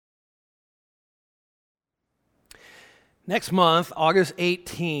Next month, August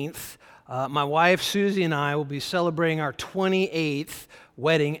 18th, my wife Susie and I will be celebrating our 28th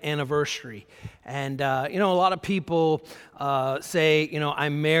wedding anniversary. And, a lot of people say, I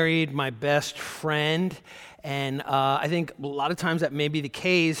married my best friend. And I think a lot of times that may be the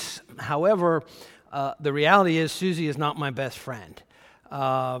case. However, the reality is Susie is not my best friend.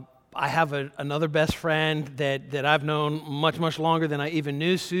 I have another best friend that I've known much, much longer than I even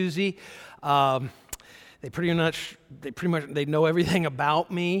knew Susie. They pretty much they know everything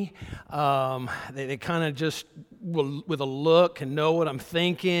about me. They kind of just with a look can know what I'm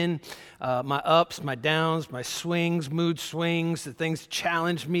thinking. My ups, my downs, my swings, mood swings, the things that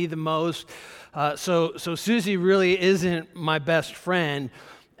challenge me the most. So Susie really isn't my best friend,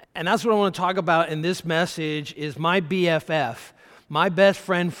 and that's what I want to talk about in this message is my BFF, my best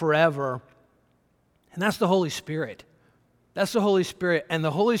friend forever, and that's the Holy Spirit. That's the Holy Spirit, and the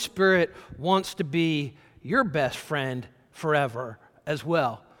Holy Spirit wants to be your best friend forever as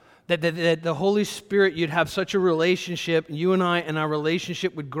well. That the Holy Spirit, you'd have such a relationship, and you and I and our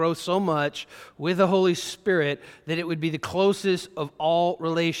relationship would grow so much with the Holy Spirit that it would be the closest of all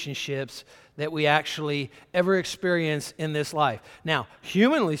relationships that we actually ever experience in this life. Now,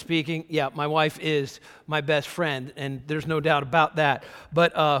 humanly speaking, yeah, my wife is my best friend, and there's no doubt about that.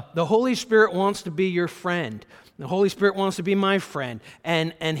 But the Holy Spirit wants to be your friend. The Holy Spirit wants to be my friend,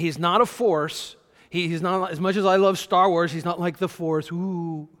 and He's not a force. He's not, as much as I love Star Wars, He's not like the Force.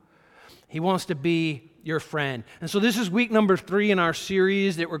 Ooh. He wants to be your friend. And so this is week number 3 in our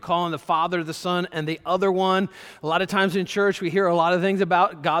series that we're calling the Father, the Son, and the Other One. A lot of times in church we hear a lot of things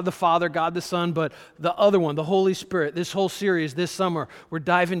about God the Father, God the Son, but the other one, the Holy Spirit, this whole series this summer, we're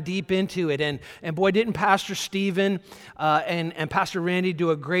diving deep into it. And boy, didn't Pastor Stephen and Pastor Randy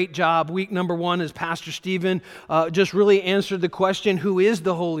do a great job. Week number 1 is Pastor Stephen just really answered the question, who is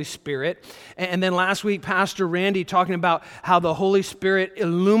the Holy Spirit? And then last week, Pastor Randy talking about how the Holy Spirit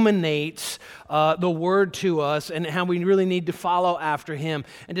illuminates the Word to us and how we really need to follow after Him.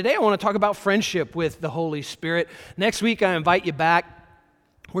 And today I want to talk about friendship with the Holy Spirit. Next week I invite you back.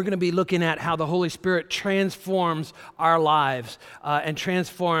 We're going to be looking at how the Holy Spirit transforms our lives and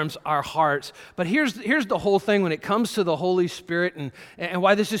transforms our hearts. But here's the whole thing when it comes to the Holy Spirit and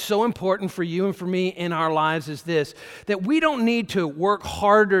why this is so important for you and for me in our lives is this, that we don't need to work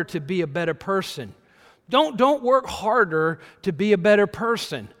harder to be a better person. Don't work harder to be a better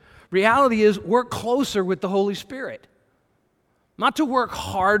person. Reality is work closer with the Holy Spirit. Not to work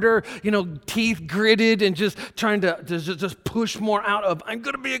harder, teeth gritted and just trying to just push more out of, I'm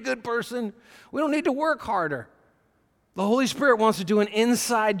going to be a good person. We don't need to work harder. The Holy Spirit wants to do an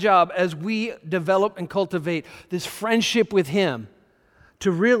inside job as we develop and cultivate this friendship with Him to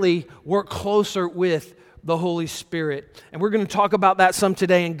really work closer with the Holy Spirit. And we're going to talk about that some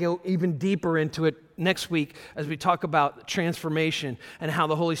today and go even deeper into it next week as we talk about transformation and how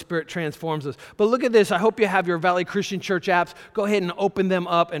the Holy Spirit transforms us. But look at this. I hope you have your Valley Christian Church apps. Go ahead and open them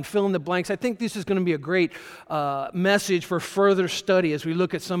up and fill in the blanks. I think this is going to be a great message for further study as we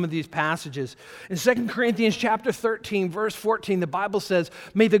look at some of these passages. In 2 Corinthians chapter 13, verse 14, the Bible says,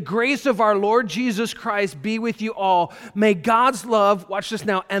 "May the grace of our Lord Jesus Christ be with you all. May God's love," watch this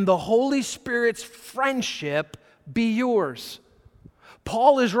now, "and the Holy Spirit's friendship be yours."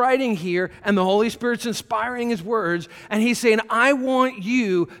 Paul is writing here, and the Holy Spirit's inspiring his words, and he's saying, I want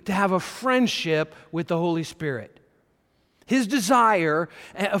you to have a friendship with the Holy Spirit. His desire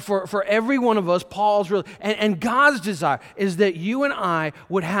for every one of us, Paul's really, and God's desire is that you and I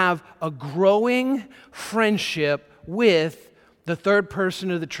would have a growing friendship with the third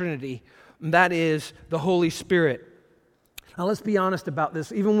person of the Trinity, and that is the Holy Spirit. Now, let's be honest about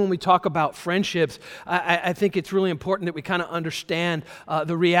this. Even when we talk about friendships, I think it's really important that we kind of understand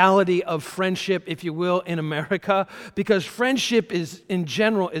the reality of friendship, if you will, in America, because friendship in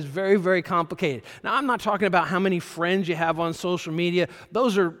general is very, very complicated. Now, I'm not talking about how many friends you have on social media.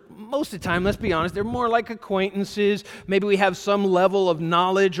 Those are, most of the time, let's be honest, they're more like acquaintances. Maybe we have some level of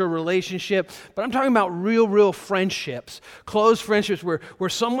knowledge or relationship, but I'm talking about real friendships, close friendships where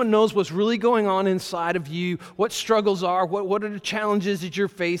someone knows what's really going on inside of you, what struggles are, what are the challenges that you're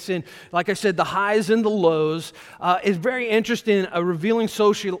facing? Like I said, the highs and the lows. It's very interesting. A revealing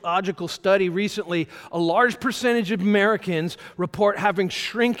sociological study recently, a large percentage of Americans report having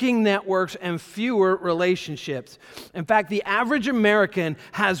shrinking networks and fewer relationships. In fact, the average American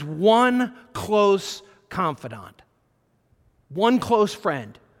has one close confidant, one close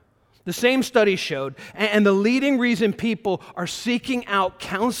friend. The same study showed, and the leading reason people are seeking out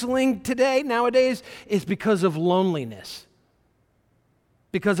counseling nowadays, is because of loneliness,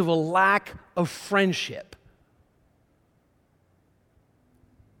 because of a lack of friendship.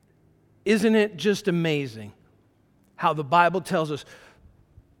 Isn't it just amazing how the Bible tells us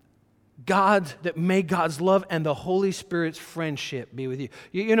may God's love and the Holy Spirit's friendship be with you.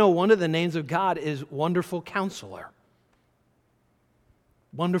 You know, one of the names of God is Wonderful Counselor.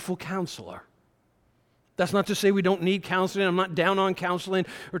 Wonderful Counselor. That's not to say we don't need counseling. I'm not down on counseling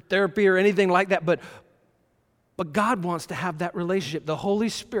or therapy or anything like that, but God wants to have that relationship. The Holy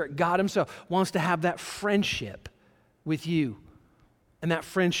Spirit, God himself, wants to have that friendship with you and that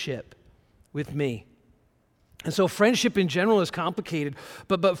friendship with me. And so friendship in general is complicated,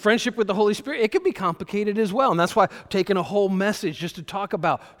 but friendship with the Holy Spirit, it can be complicated as well. And that's why I'm taking a whole message just to talk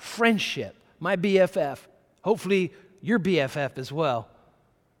about friendship, my BFF, hopefully your BFF as well.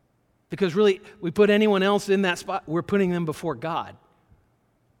 Because really, we put anyone else in that spot, we're putting them before God.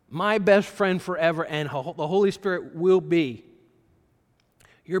 My best friend forever, and the Holy Spirit will be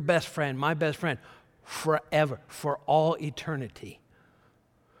your best friend, my best friend forever, for all eternity.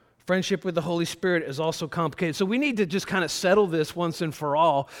 Friendship with the Holy Spirit is also complicated. So we need to just kind of settle this once and for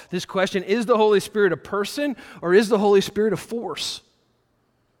all. This question, is the Holy Spirit a person or is the Holy Spirit a force?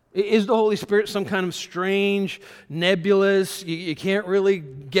 Is the Holy Spirit some kind of strange, nebulous, you can't really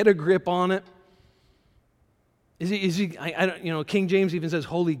get a grip on it? Is he I don't, King James even says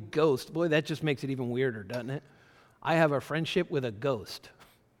Holy Ghost. Boy, that just makes it even weirder, doesn't it? I have a friendship with a ghost.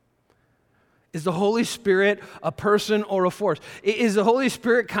 Is the Holy Spirit a person or a force? Is the Holy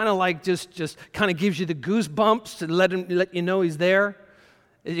Spirit kind of like just kind of gives you the goosebumps to let you know he's there?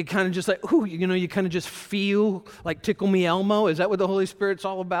 Is it kind of just like, ooh, you kind of just feel like Tickle Me Elmo? Is that what the Holy Spirit's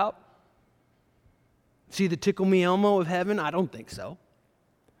all about? See the Tickle Me Elmo of heaven? I don't think so.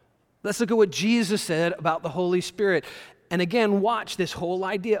 Let's look at what Jesus said about the Holy Spirit. And again, watch this whole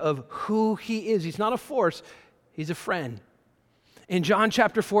idea of who he is. He's not a force, he's a friend. In John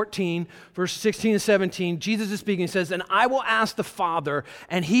chapter 14, verse 16 and 17, Jesus is speaking. He says, and I will ask the Father,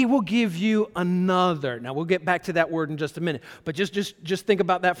 and he will give you another. Now, we'll get back to that word in just a minute. But just think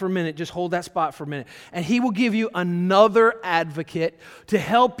about that for a minute. Just hold that spot for a minute. And he will give you another advocate to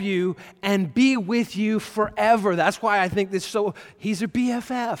help you and be with you forever. That's why I think he's a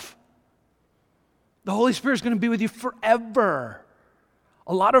BFF. The Holy Spirit is going to be with you forever.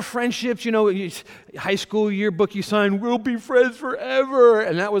 A lot of friendships, high school yearbook you sign, we'll be friends forever.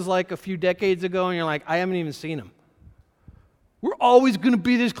 And that was like a few decades ago, and you're like, I haven't even seen him. We're always going to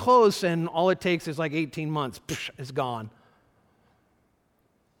be this close, and all it takes is like 18 months. It's gone.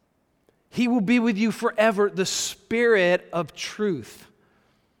 He will be with you forever, the Spirit of truth.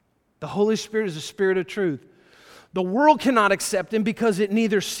 The Holy Spirit is the Spirit of truth. The world cannot accept him because it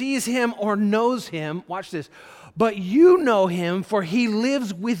neither sees him or knows him. Watch this. But you know him, for he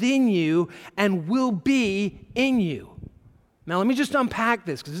lives within you and will be in you. Now, let me just unpack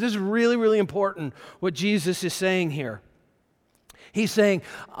this, because this is really, really important, what Jesus is saying here. He's saying,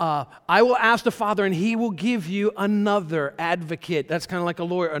 I will ask the Father, and he will give you another advocate. That's kind of like a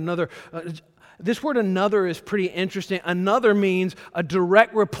lawyer, another. This word another is pretty interesting. Another means a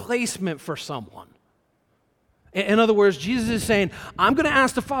direct replacement for someone. In other words, Jesus is saying, I'm going to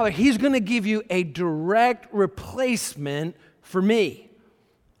ask the Father, he's going to give you a direct replacement for me.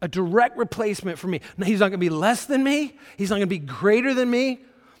 A direct replacement for me. Now, he's not going to be less than me. He's not going to be greater than me.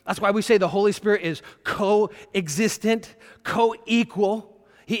 That's why we say the Holy Spirit is co-existent, co-equal.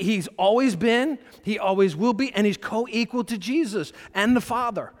 He's always been, he always will be, and he's co-equal to Jesus and the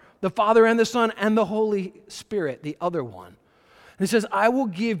Father and the Son and the Holy Spirit, the other one. And he says, I will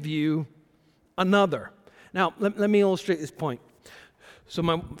give you another. Now, let me illustrate this point. So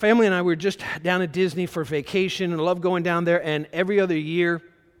my family and I were just down at Disney for vacation, and I love going down there, and every other year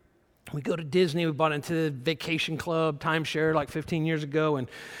we go to Disney. We bought into the vacation club, timeshare, like 15 years ago, and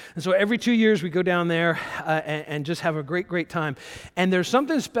so every 2 years we go down there and just have a great, great time. And there's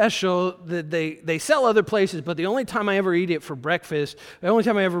something special that they sell other places, but the only time I ever eat it for breakfast, the only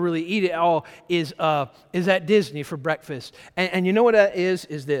time I ever really eat it all is at Disney for breakfast. And you know what that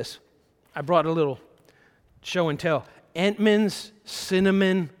is this. I brought a little show and tell. Entman's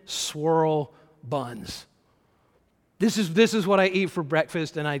Cinnamon Swirl Buns. This is what I eat for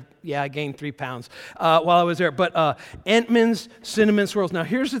breakfast, and I gained 3 pounds while I was there. But Entman's Cinnamon Swirls. Now,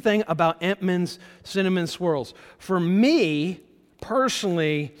 here's the thing about Entman's Cinnamon Swirls. For me,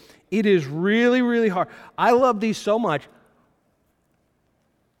 personally, it is really, really hard. I love these so much.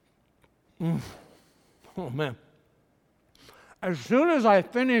 Oh, man. As soon as I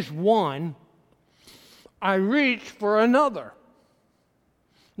finish one, I reach for another.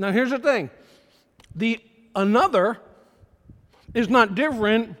 Now, here's the thing. The another is not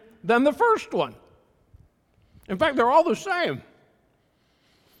different than the first one. In fact, they're all the same.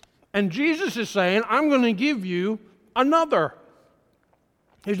 And Jesus is saying, I'm going to give you another.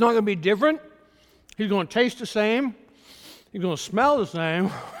 He's not going to be different. He's going to taste the same. You're going to smell the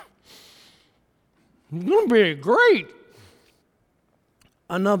same. It's going to be great.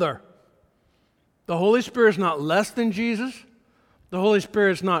 Another. The Holy Spirit is not less than Jesus. The Holy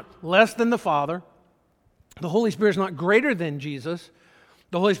Spirit is not less than the Father. The Holy Spirit is not greater than Jesus.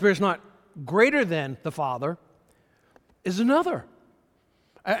 The Holy Spirit is not greater than the Father. Is another.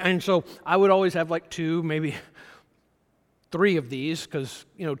 And so I would always have like 2, maybe 3 of these because,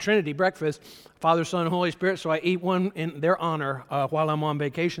 Trinity breakfast, Father, Son, and Holy Spirit. So I eat one in their honor while I'm on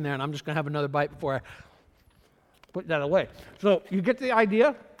vacation there, and I'm just going to have another bite before I put that away. So you get the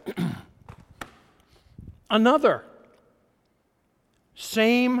idea? Another.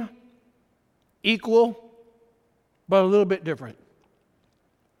 Same, equal, but a little bit different.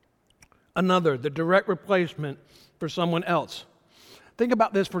 Another, the direct replacement for someone else. Think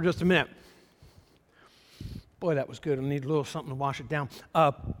about this for just a minute. Boy, that was good. I need a little something to wash it down.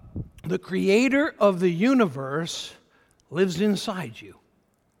 The creator of the universe lives inside you.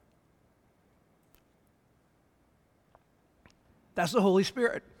 That's the Holy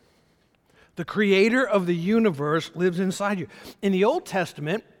Spirit. The creator of the universe lives inside you. In the Old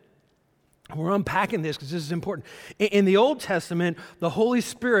Testament, we're unpacking this because this is important. In the Old Testament, the Holy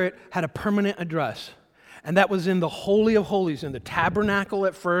Spirit had a permanent address. And that was in the Holy of Holies, in the tabernacle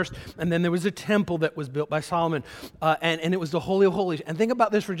at first, and then there was a temple that was built by Solomon, and it was the Holy of Holies. And think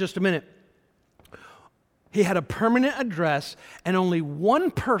about this for just a minute. He had a permanent address, and only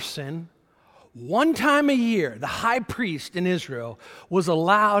one person, one time a year, the high priest in Israel, was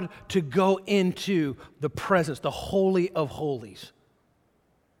allowed to go into the presence, the Holy of Holies.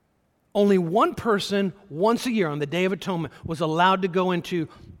 Only one person, once a year, on the Day of Atonement, was allowed to go into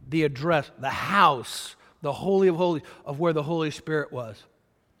the address, the house, the Holy of Holies, of where the Holy Spirit was.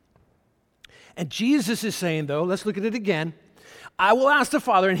 And Jesus is saying, though, let's look at it again. I will ask the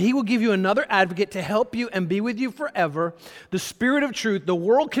Father, and He will give you another advocate to help you and be with you forever, the Spirit of truth. The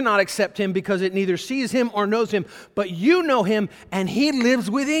world cannot accept Him because it neither sees Him or knows Him, but you know Him, and He lives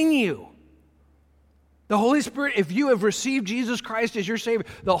within you. The Holy Spirit, if you have received Jesus Christ as your Savior,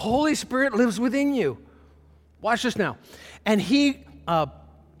 the Holy Spirit lives within you. Watch this now. And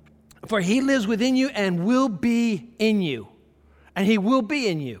for He lives within you and will be in you. And He will be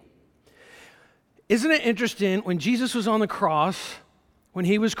in you. Isn't it interesting, when Jesus was on the cross, when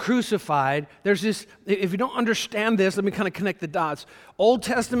He was crucified, there's this, if you don't understand this, let me kind of connect the dots. Old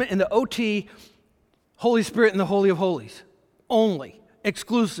Testament and the OT, Holy Spirit and the Holy of Holies. Only,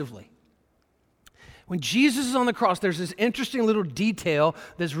 exclusively. When Jesus is on the cross, there's this interesting little detail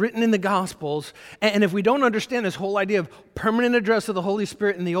that's written in the Gospels. And if we don't understand this whole idea of permanent address of the Holy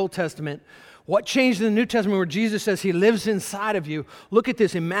Spirit in the Old Testament, what changed in the New Testament where Jesus says He lives inside of you? Look at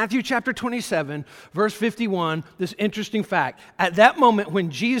this. In Matthew chapter 27, verse 51, this interesting fact. At that moment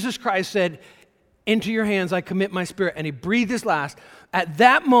when Jesus Christ said, "Into your hands I commit my spirit," and He breathed His last, at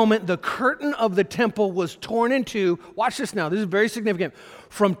that moment the curtain of the temple was torn in two. Watch this now. This is very significant.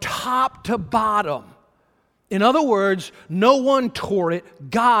 From top to bottom. In other words, no one tore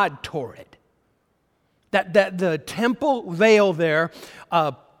it, God tore it. That the temple veil there,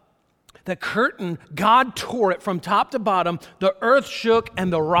 the curtain, God tore it from top to bottom. The earth shook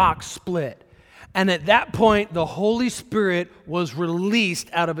and the rocks split. And at that point, the Holy Spirit was released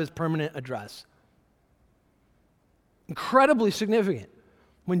out of His permanent address. Incredibly significant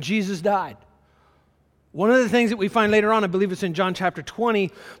when Jesus died. One of the things that we find later on, I believe it's in John chapter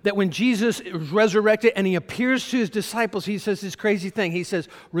 20, that when Jesus is resurrected and He appears to His disciples, He says this crazy thing. He says,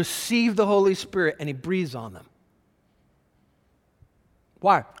 "Receive the Holy Spirit," and He breathes on them.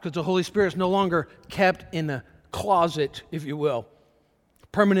 Why? Because the Holy Spirit is no longer kept in the closet, if you will.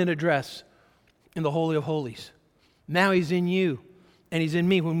 Permanent address in the Holy of Holies. Now He's in you and He's in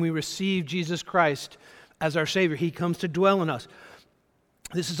me. When we receive Jesus Christ as our Savior, He comes to dwell in us.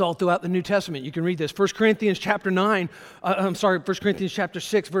 This is all throughout the New Testament. You can read this. 1 Corinthians chapter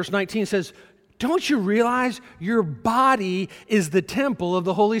 6, verse 19 says, "Don't you realize your body is the temple of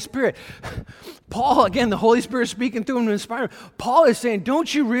the Holy Spirit?" Paul, again, the Holy Spirit speaking through him to inspire him. Paul is saying,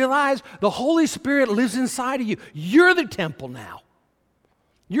 don't you realize the Holy Spirit lives inside of you? You're the temple now.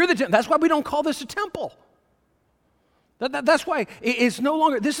 You're the temple. That's why we don't call this a temple. That's why it's no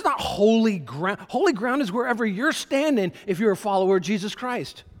longer, this is not holy ground. Holy ground is wherever you're standing if you're a follower of Jesus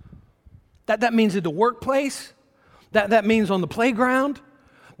Christ. That means at the workplace. That means on the playground.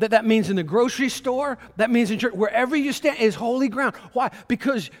 That means in the grocery store. That means in church. Wherever you stand is holy ground. Why?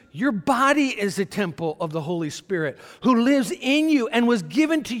 Because your body is the temple of the Holy Spirit who lives in you and was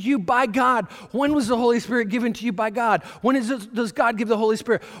given to you by God. When was the Holy Spirit given to you by God? When does God give the Holy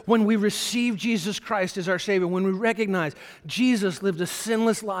Spirit? When we receive Jesus Christ as our Savior. When we recognize Jesus lived a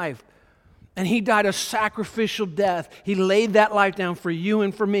sinless life And he died a sacrificial death. He laid that life down for you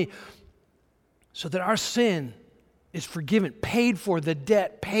and for me so that our sin is forgiven, paid for, the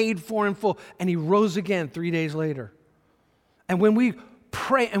debt paid for in full. And he rose again 3 days later. And when we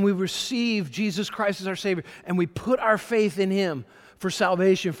pray and we receive Jesus Christ as our Savior and we put our faith in him for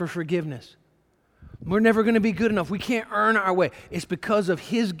salvation, for forgiveness, we're never going to be good enough. We can't earn our way. It's because of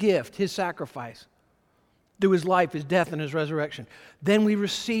his gift, his sacrifice, through his life, his death, and his resurrection. Then we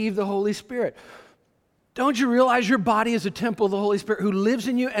receive the Holy Spirit. Don't you realize your body is a temple of the Holy Spirit who lives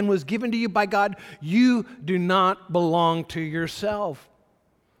in you and was given to you by God? You do not belong to yourself.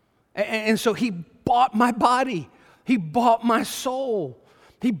 And so he bought my body. He bought my soul.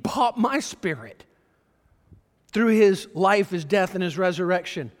 He bought my spirit through his life, his death, and his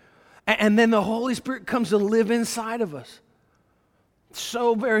resurrection. And then the Holy Spirit comes to live inside of us. It's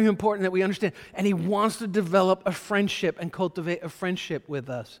so very important that we understand. And he wants to develop a friendship and cultivate a friendship with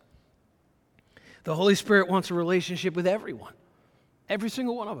us. The Holy Spirit wants a relationship with everyone, every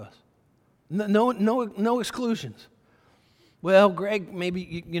single one of us. No exclusions. Well, Greg,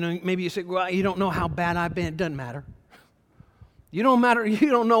 maybe maybe you say, well, you don't know how bad I've been. It doesn't matter. You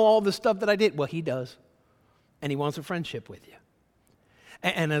don't know all the stuff that I did. Well, he does, and he wants a friendship with you.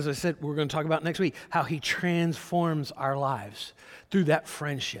 And as I said, we're going to talk about next week how he transforms our lives through that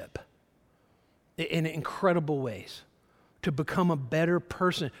friendship in incredible ways. To become a better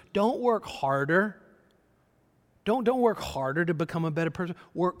person. Don't work harder. Don't work harder to become a better person.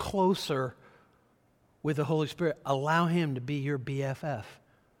 Work closer with the Holy Spirit. Allow him to be your BFF.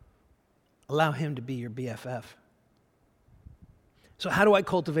 Allow him to be your BFF. So how do I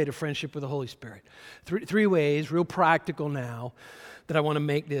cultivate a friendship with the Holy Spirit? Three ways, real practical now, that I want to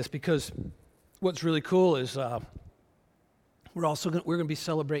make this, because what's really cool is we're going to be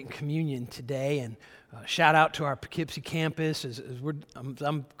celebrating communion today, and shout out to our Poughkeepsie campus.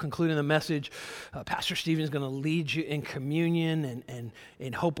 I'm concluding the message. Pastor Stephen is going to lead you in communion, and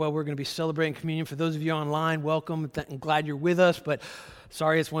in Hopewell we're going to be celebrating communion. For those of you online, welcome. I'm glad you're with us, but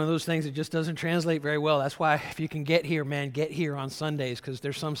sorry, it's one of those things that just doesn't translate very well. That's why if you can get here, man, get here on Sundays, because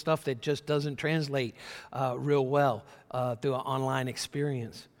there's some stuff that just doesn't translate real well through an online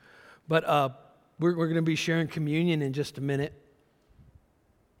experience. But we're going to be sharing communion in just a minute.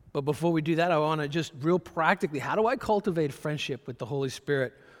 But before we do that, I want to just real practically, how do I cultivate a friendship with the Holy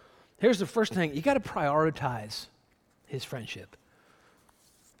Spirit? Here's the first thing. You got to prioritize his friendship.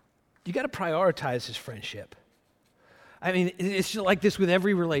 You got to prioritize his friendship. I mean, it's just like this with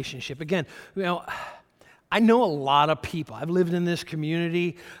every relationship. Again, I know a lot of people. I've lived in this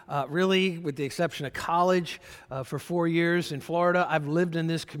community, really, with the exception of college, for 4 years in Florida. I've lived in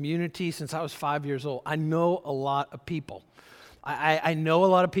this community since I was 5 years old. I know a lot of people. I know a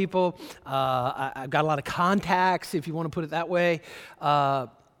lot of people. I've got a lot of contacts, if you want to put it that way.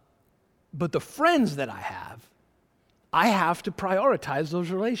 But the friends that I have to prioritize those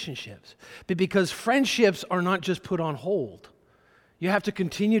relationships. Because friendships are not just put on hold. You have to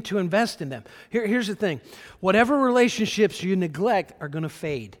continue to invest in them. Here's the thing. Whatever relationships you neglect are going to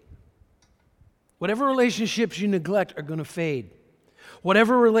fade. Whatever relationships you neglect are going to fade.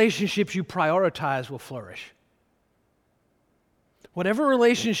 Whatever relationships you prioritize will flourish. Whatever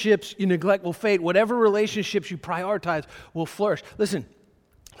relationships you neglect will fade. Whatever relationships you prioritize will flourish. Listen,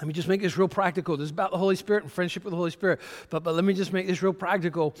 let me just make this real practical. This is about the Holy Spirit and friendship with the Holy Spirit. But let me just make this real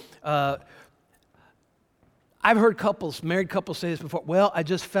practical. I've heard married couples say this before. Well, I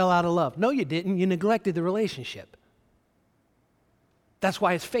just fell out of love. No, you didn't. You neglected the relationship. That's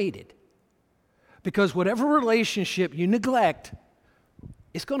why it's faded. Because whatever relationship you neglect,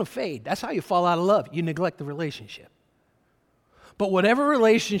 it's going to fade. That's how you fall out of love. You neglect the relationship. But whatever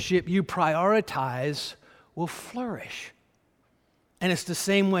relationship you prioritize will flourish. And it's the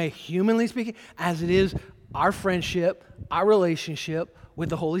same way, humanly speaking, as it is our friendship, our relationship with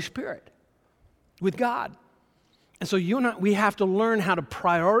the Holy Spirit, with God. And so you and I, we have to learn how to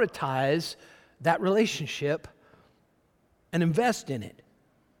prioritize that relationship and invest in it.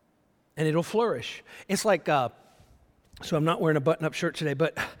 And it'll flourish. It's like, so I'm not wearing a button-up shirt today,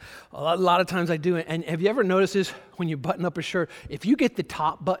 but a lot of times I do. And have you ever noticed this when you button up a shirt? If you get the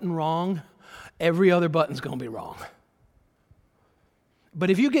top button wrong, every other button's going to be wrong.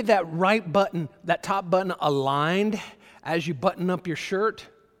 But if you get that right button, that top button aligned as you button up your shirt,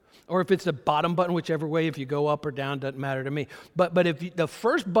 or if it's the bottom button, whichever way, if you go up or down, doesn't matter to me. But if the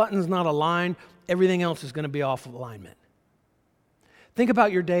first button's not aligned, everything else is going to be off of alignment. Think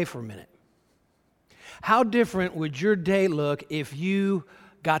about your day for a minute. How different would your day look if you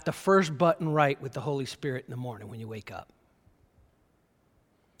got the first button right with the Holy Spirit in the morning when you wake up?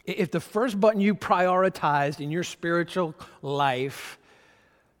 If the first button you prioritized in your spiritual life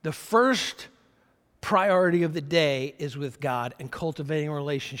the first priority of the day is with God and cultivating a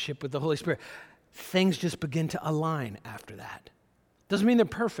relationship with the Holy Spirit, things just begin to align after that. Doesn't mean they're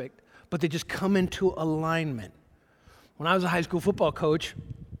perfect, but they just come into alignment. When I was a high school football coach,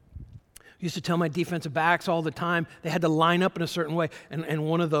 I used to tell my defensive backs all the time they had to line up in a certain way. And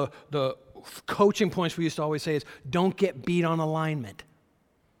one of the coaching points we used to always say is, don't get beat on alignment.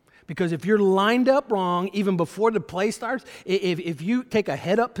 Because if you're lined up wrong, even before the play starts, if you take a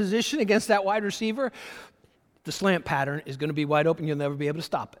head-up position against that wide receiver, the slant pattern is going to be wide open. You'll never be able to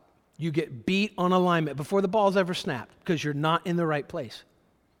stop it. You get beat on alignment before the ball's ever snapped because you're not in the right place.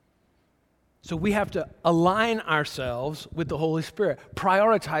 So we have to align ourselves with the Holy Spirit,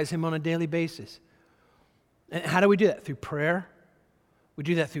 prioritize Him on a daily basis. And how do we do that? Through prayer. We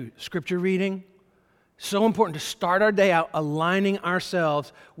do that through scripture reading. So important to start our day out aligning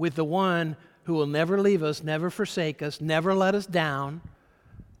ourselves with the one who will never leave us, never forsake us, never let us down,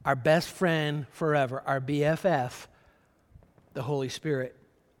 our best friend forever, our BFF, the Holy Spirit.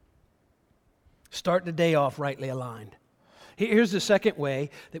 Start the day off rightly aligned. Here's the second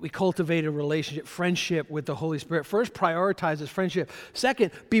way that we cultivate a relationship, friendship with the Holy Spirit. First, prioritize His friendship.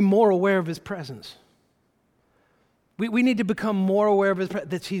 Second, be more aware of His presence. We need to become more aware of His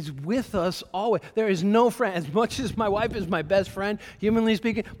presence, that He's with us always. There is no friend, as much as my wife is my best friend, humanly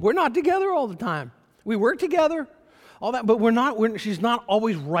speaking, we're not together all the time. We work together, all that, but she's not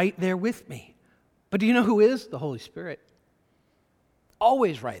always right there with me. But do you know who is? The Holy Spirit.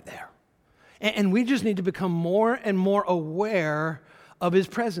 Always right there. And we just need to become more and more aware of His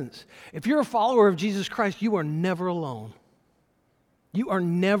presence. If you're a follower of Jesus Christ, you are never alone. You are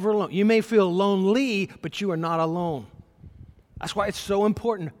never alone. You may feel lonely, but you are not alone. That's why it's so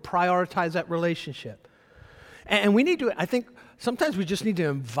important to prioritize that relationship. And we need to, I think, sometimes we just need to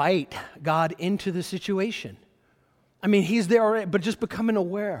invite God into the situation. I mean, He's there already, but just becoming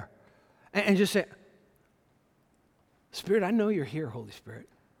aware. And just say, Spirit, I know you're here, Holy Spirit.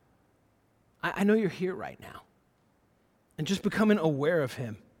 I know you're here right now. And just becoming aware of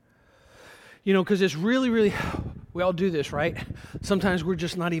Him. You know, because it's really, really, we all do this, right? Sometimes we're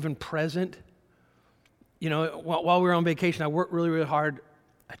just not even present. You know, while we were on vacation, I worked really, really hard.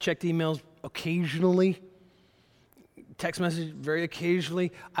 I checked emails occasionally, text messages very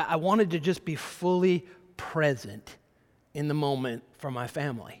occasionally. I wanted to just be fully present in the moment for my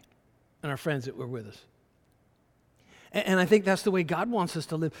family and our friends that were with us. And I think that's the way God wants us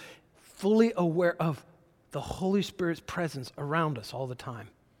to live, fully aware of the Holy Spirit's presence around us all the time.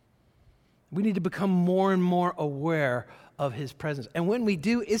 We need to become more and more aware of His presence. And when we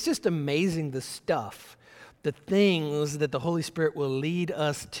do, it's just amazing the stuff, the things that the Holy Spirit will lead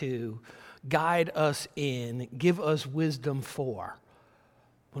us to, guide us in, give us wisdom for,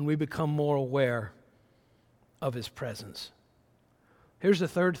 when we become more aware of His presence. Here's the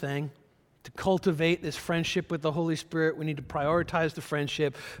third thing. To cultivate this friendship with the Holy Spirit, we need to prioritize the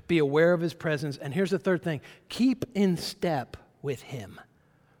friendship, be aware of His presence. And here's the third thing. Keep in step with Him.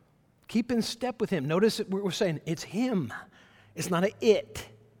 Keep in step with Him. Notice that we're saying it's Him. It's not an it.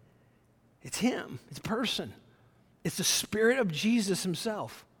 It's Him. It's a person. It's the Spirit of Jesus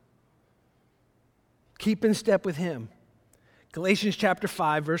Himself. Keep in step with Him. Galatians chapter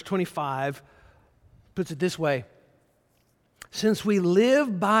 5, verse 25 puts it this way. Since we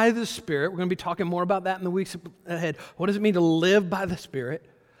live by the Spirit, we're going to be talking more about that in the weeks ahead. What does it mean to live by the Spirit?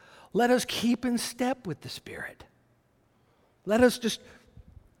 Let us keep in step with the Spirit. Let us just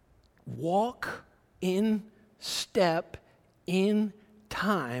walk in step, in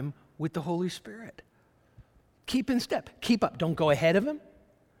time with the Holy Spirit. Keep in step. Keep up. Don't go ahead of Him.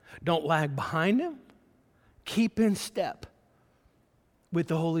 Don't lag behind Him. Keep in step with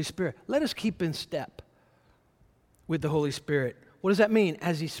the Holy Spirit. Let us keep in step with the Holy Spirit. What does that mean?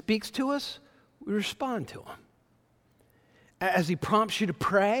 As He speaks to us, we respond to Him. As He prompts you to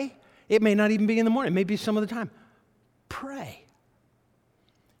pray, it may not even be in the morning, it may be some other time. Pray.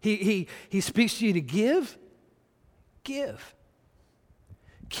 He speaks to you to give.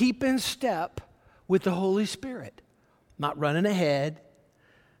 Keep in step with the Holy Spirit. Not running ahead,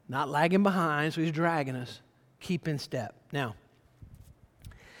 not lagging behind, so He's dragging us. Keep in step. Now,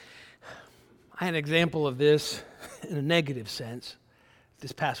 I had an example of this in a negative sense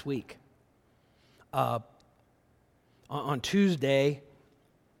this past week. On Tuesday,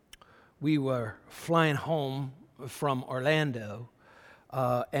 we were flying home from Orlando,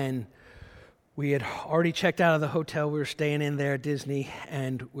 and we had already checked out of the hotel. We were staying in there at Disney,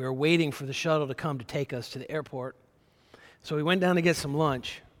 and we were waiting for the shuttle to come to take us to the airport. So we went down to get some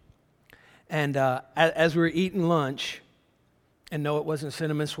lunch, and as we were eating lunch, and no, it wasn't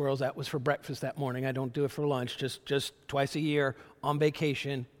Cinnamon Swirls. That was for breakfast that morning. I don't do it for lunch, just twice a year on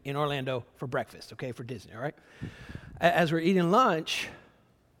vacation in Orlando for breakfast, okay, for Disney, all right? As we're eating lunch,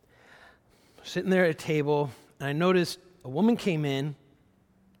 sitting there at a table, and I noticed a woman came in.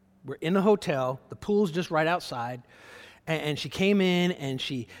 We're in the hotel. The pool's just right outside. And she came in, and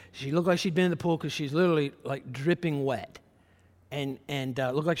she looked like she'd been in the pool because she's literally like dripping wet. And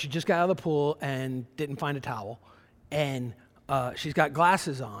looked like she just got out of the pool and didn't find a towel. And she's got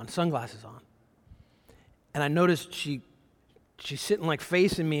glasses on, sunglasses on. And I noticed she's sitting like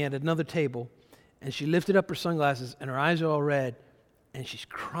facing me at another table, and she lifted up her sunglasses, and her eyes are all red, and she's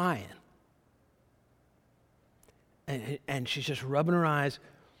crying. And she's just rubbing her eyes,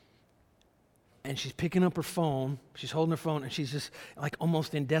 and she's picking up her phone. She's holding her phone, and she's just like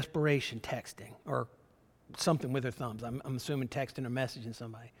almost in desperation texting or something with her thumbs. I'm assuming texting or messaging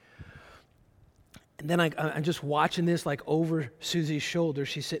somebody. And then I'm just watching this like over Susie's shoulder.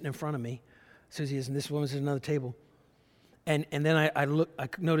 She's sitting in front of me. Susie is, and this woman's at another table. And then I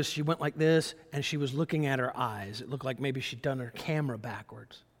noticed she went like this, and she was looking at her eyes. It looked like maybe she'd done her camera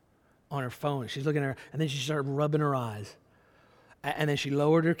backwards on her phone. She's looking at her, and then she started rubbing her eyes. And then she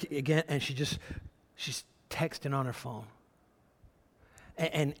lowered her again, and she's texting on her phone.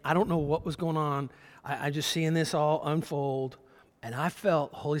 And I don't know what was going on. I just seeing this all unfold, and I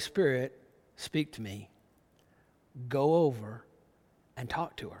felt Holy Spirit speak to me. Go over and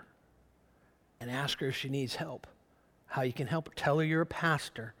talk to her and ask her if she needs help, how you can help her. Tell her you're a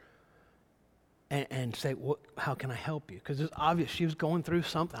pastor and say, how can I help you? Because it's obvious she was going through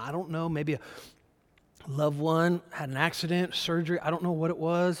something. I don't know, maybe a loved one had an accident, surgery. I don't know what it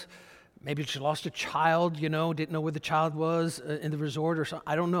was. Maybe she lost a child, didn't know where the child was in the resort or something.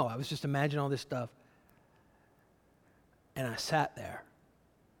 I don't know. I was just imagining all this stuff. And I sat there.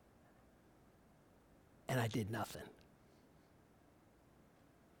 And I did nothing.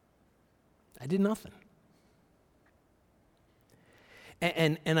 I did nothing.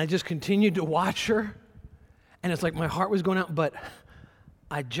 And I just continued to watch her. And it's like my heart was going out, but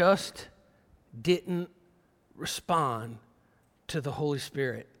I just didn't respond to the Holy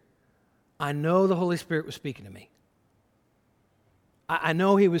Spirit. I know the Holy Spirit was speaking to me. I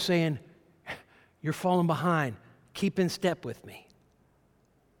know he was saying, you're falling behind. Keep in step with me.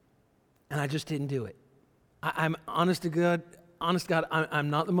 And I just didn't do it. I'm honest to God, I'm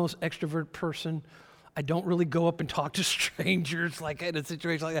not the most extrovert person. I don't really go up and talk to strangers like in a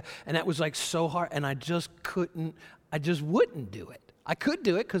situation like that. And that was like so hard. And I just wouldn't do it. I could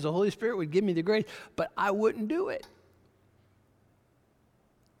do it because the Holy Spirit would give me the grace, but I wouldn't do it.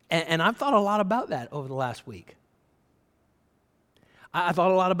 And I've thought a lot about that over the last week. I thought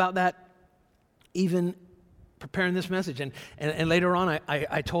a lot about that even preparing this message. And later on,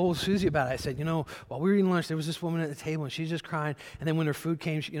 I told Susie about it. I said, while we were eating lunch, there was this woman at the table, and she's just crying. And then when her food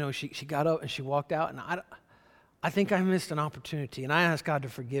came, she got up and she walked out. And I think I missed an opportunity. And I asked God to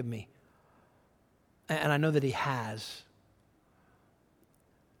forgive me. And I know that he has.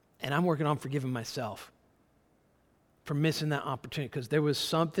 And I'm working on forgiving myself for missing that opportunity, because there was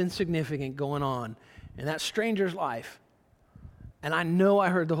something significant going on in that stranger's life. And I know I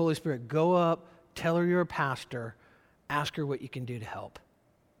heard the Holy Spirit, go up, tell her you're a pastor, ask her what you can do to help.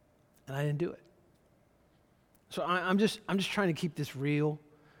 And I didn't do it. So I'm just trying to keep this real,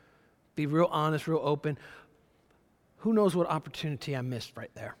 be real honest, real open. Who knows what opportunity I missed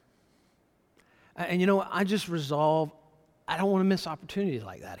right there? And I just resolved, I don't want to miss opportunities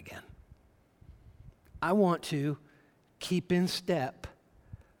like that again. I want to keep in step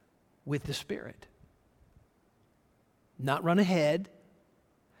with the Spirit. Not run ahead,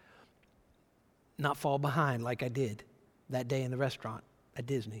 not fall behind like I did that day in the restaurant at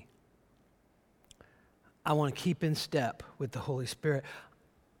Disney. I want to keep in step with the Holy Spirit.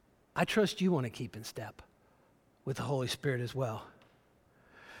 I trust you want to keep in step with the Holy Spirit as well.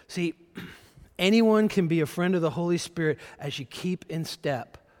 See, anyone can be a friend of the Holy Spirit as you keep in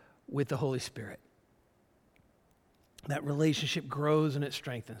step with the Holy Spirit. That relationship grows and it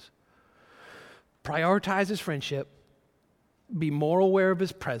strengthens. Prioritize his friendship. Be more aware of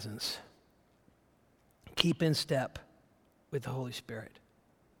his presence. Keep in step with the Holy Spirit.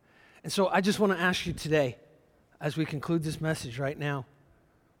 And so I just want to ask you today, as we conclude this message right now,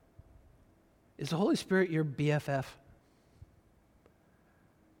 is the Holy Spirit your BFF?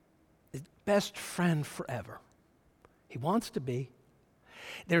 His best friend forever. He wants to be.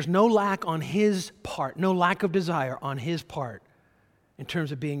 There's no lack on his part, no lack of desire on his part in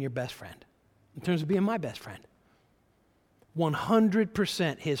terms of being your best friend, in terms of being my best friend.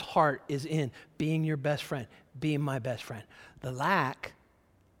 100% his heart is in being your best friend, being my best friend. The lack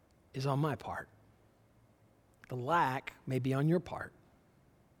is on my part. The lack may be on your part.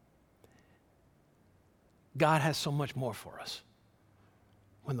 God has so much more for us.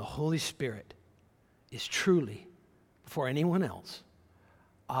 when the Holy Spirit is truly, before anyone else,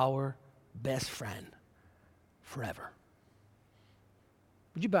 our best friend forever.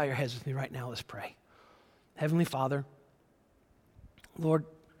 Would you bow your heads with me right now? Let's pray. Heavenly Father, Lord,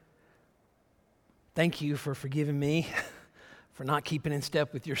 thank you for forgiving me for not keeping in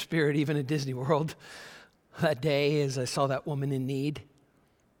step with your Spirit even at Disney World that day as I saw that woman in need.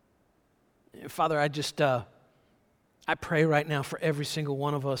 Father, I pray right now for every single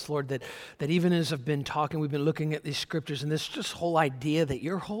one of us, Lord, that even as I've been talking, we've been looking at these scriptures and this just whole idea that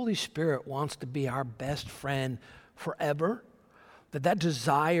your Holy Spirit wants to be our best friend forever, that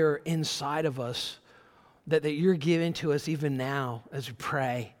desire inside of us that you're giving to us even now as we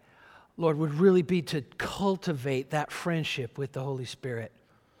pray, Lord, would really be to cultivate that friendship with the Holy Spirit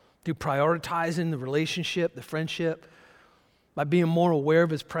through prioritizing the relationship, the friendship, by being more aware of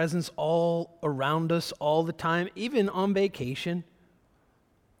his presence all around us all the time, even on vacation,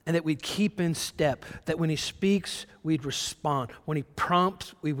 and that we'd keep in step, that when he speaks, we'd respond. When he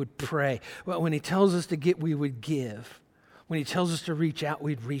prompts, we would pray. When he tells us to give, we would give. When he tells us to reach out,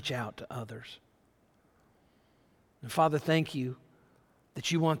 we'd reach out to others. And Father, thank you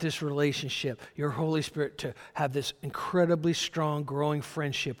that you want this relationship, your Holy Spirit, to have this incredibly strong, growing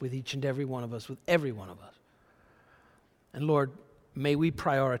friendship with each and every one of us, with every one of us. And Lord, may we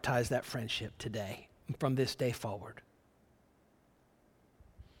prioritize that friendship today, from this day forward.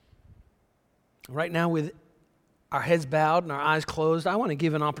 Right now, with our heads bowed and our eyes closed, I want to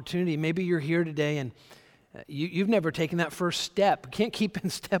give an opportunity. Maybe you're here today and you've never taken that first step. You can't keep in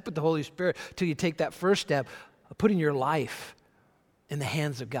step with the Holy Spirit until you take that first step of putting your life in the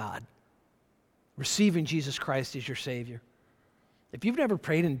hands of God, receiving Jesus Christ as your Savior. If you've never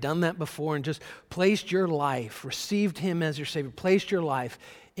prayed and done that before and just placed your life, received him as your Savior, placed your life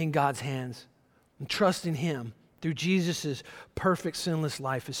in God's hands and trusting him through Jesus' perfect sinless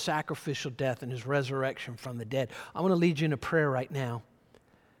life, his sacrificial death and his resurrection from the dead, I want to lead you in a prayer right now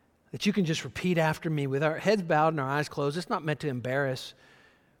that you can just repeat after me with our heads bowed and our eyes closed. It's not meant to embarrass.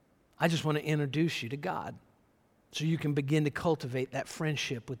 I just want to introduce you to God so you can begin to cultivate that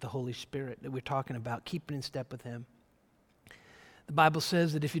friendship with the Holy Spirit that we're talking about, keeping in step with him. The Bible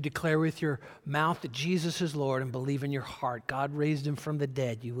says that if you declare with your mouth that Jesus is Lord and believe in your heart God raised him from the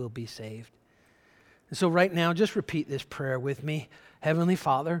dead, you will be saved. And so right now, just repeat this prayer with me. Heavenly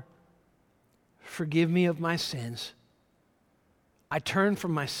Father, forgive me of my sins. I turn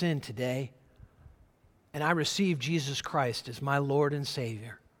from my sin today, and I receive Jesus Christ as my Lord and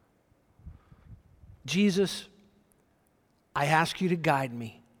Savior. Jesus, I ask you to guide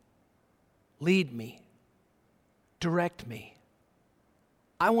me, lead me, direct me.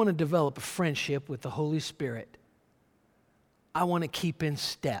 I want to develop a friendship with the Holy Spirit. I want to keep in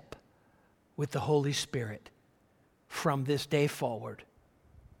step with the Holy Spirit from this day forward.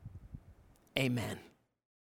 Amen.